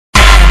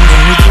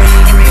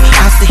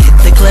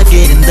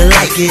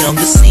like it on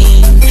the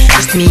scene.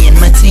 Just me and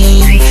my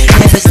team,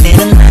 never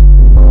stand alone.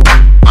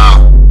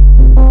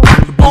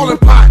 The Boillin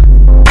Pot.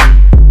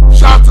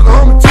 Shout out to the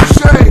homie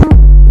T.C.O.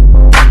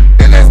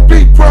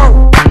 NSB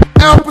Pro.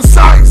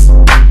 L-PRICISE.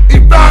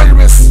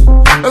 APPETTIZERS.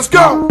 Let's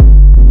go.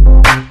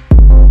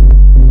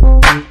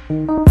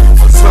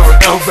 Sorry,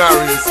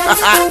 L-Barriers.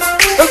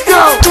 Let's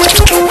go.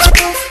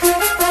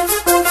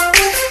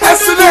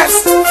 SNS.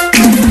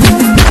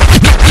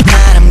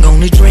 Tonight I'm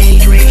gonna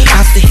drink,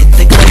 off to hit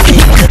the club.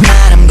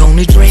 Tonight I'm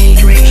gonna drink,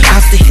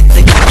 off to hit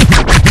the club.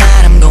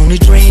 Tonight I'm gonna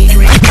drink,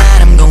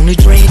 tonight I'm gonna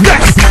drink.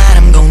 Tonight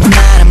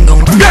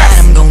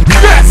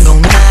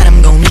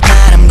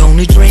I'm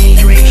gonna drink,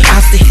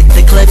 off to hit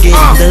the club. Get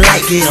on the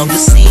light, get on the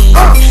scene.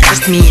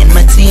 Just me and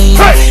my team.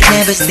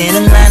 Never stand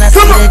in line, I see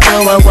the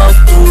door, I walk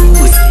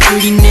through it.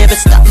 Pretty never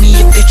stop me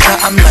if they try,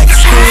 I'm like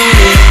screw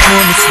it.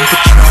 Wanna see the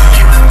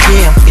Patron,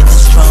 yeah I'm feeling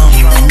strong.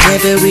 I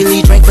never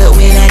really drank, but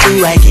when I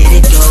do I get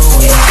it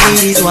going.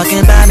 Ladies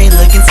walking by me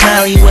looking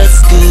smiley, what's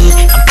good?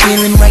 I'm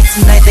feeling right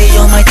tonight, they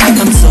on my type,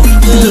 I'm so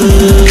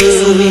good.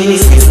 So many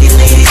sexy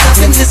ladies up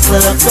in this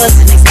club,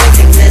 wasn't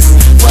expecting this,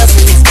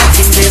 wasn't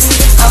expecting this.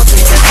 I'll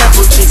take a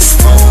couple chicks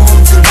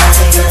home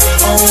tonight,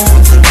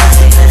 home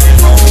tonight,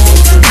 home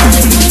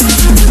tonight.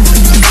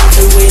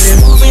 The way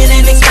they're moving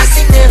and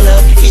expressing their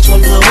love, each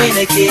one blowing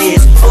a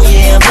kiss. Oh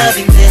yeah, I'm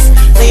loving this.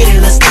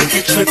 Later let's take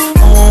a trip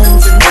home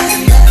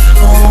tonight,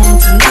 home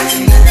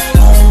tonight,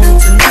 home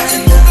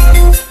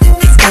tonight.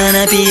 It's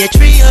gonna be a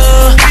trio,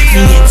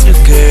 me and two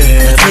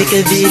girls. Take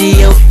a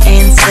video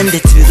and send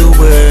it to the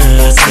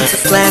world.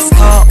 Since the last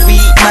call, we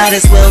might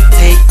as well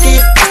take it.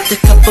 Just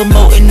a couple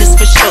more in this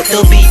for sure,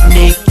 they'll be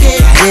naked.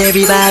 Got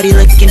everybody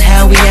looking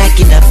how we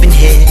acting up in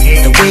here.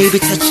 The way we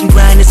touch and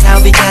grind is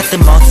how we got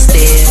them all to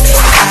stare.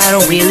 I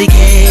don't really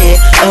care,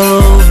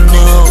 oh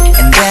no,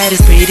 and that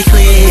is pretty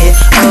clear.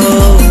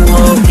 Oh,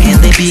 and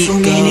they be so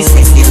many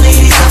sexy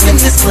ladies up in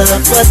this club.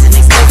 Wasn't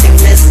expecting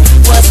this,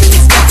 wasn't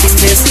expecting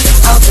this.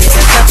 I'll take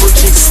a couple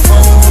chicks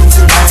home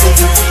tonight,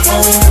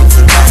 home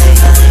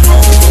tonight,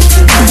 home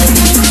tonight.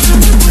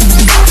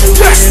 The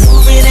way they're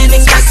moving and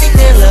expressing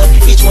their love,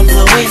 each one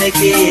blowing a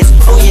kiss.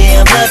 Oh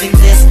yeah, I'm loving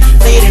this.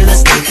 Later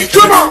let's take a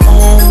trip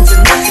home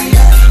tonight,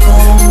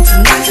 home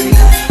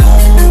tonight,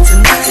 home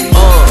tonight.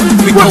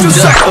 We pulled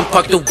up and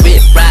parked the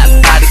whip right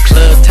by the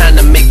club, time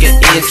to make an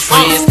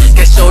entrance.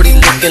 Got shorty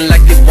looking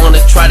like they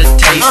wanna try to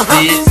taste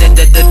this.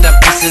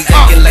 That pieces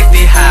acting like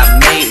they high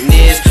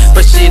maintenance,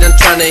 but shit, I'm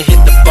tryna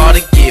hit the bar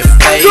to get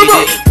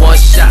faded. 1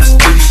 shot,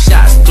 2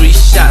 shots, 3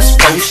 shots,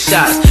 4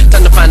 shots.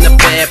 Time to find the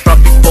bad bro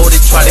before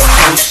they try to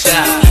close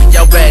shot.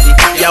 Y'all ready?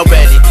 Y'all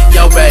ready?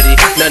 Y'all ready?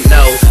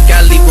 No,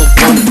 gotta leave with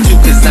 1 or 2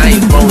 'cause I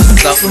ain't rolling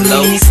so low.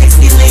 So many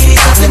sexy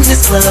ladies up in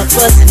this club,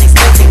 wasn't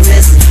expecting